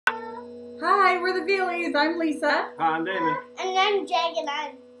Hi, we're the Feelies. I'm Lisa. Hi, I'm David. And I'm Jag and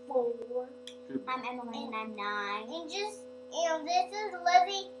I'm 4. I'm Emily and I'm 9. And just, this is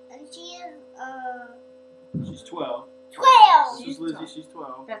Lizzie and she is, She's 12. 12! This is Lizzie, she's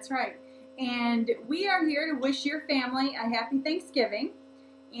 12. That's right. And we are here to wish your family a happy Thanksgiving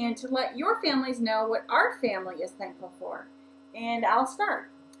and to let your families know what our family is thankful for. And I'll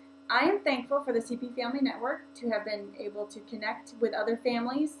start. I am thankful for the CP Family Network to have been able to connect with other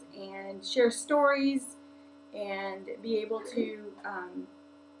families and share stories and be able to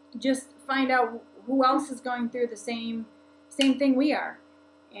just find out who else is going through the same thing we are.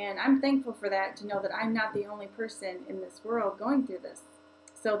 And I'm thankful for that, to know that I'm not the only person in this world going through this.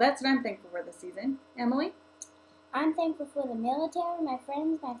 So that's what I'm thankful for this season. Emily? I'm thankful for the military, my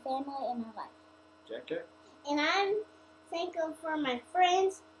friends, my family, and my life. Jack? And I'm thankful for my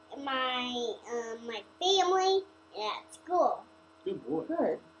friends and my family at school. Good boy.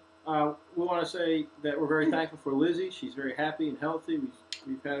 Good. We want to say that we're very thankful for Lizzie. She's very happy and healthy.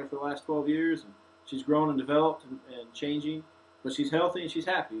 We've had her for the last 12 years, and she's grown and developed and changing. But she's healthy and she's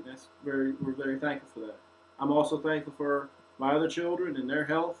happy. We're very thankful for that. I'm also thankful for my other children and their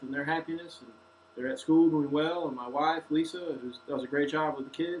health and their happiness. And they're at school doing well. And my wife, Lisa, who does a great job with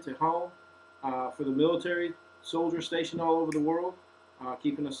the kids at home. For the military soldiers stationed all over the world,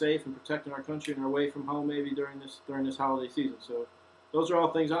 keeping us safe and protecting our country and our way from home maybe during this holiday season. So those are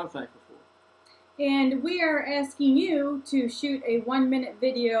all things I'm thankful for. And we are asking you to shoot a 1-minute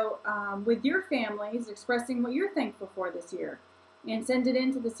video with your families expressing what you're thankful for this year and send it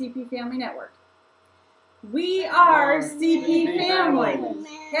in to the CP Family Network. We are CP Family.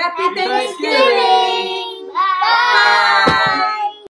 Happy Thanksgiving! Bye!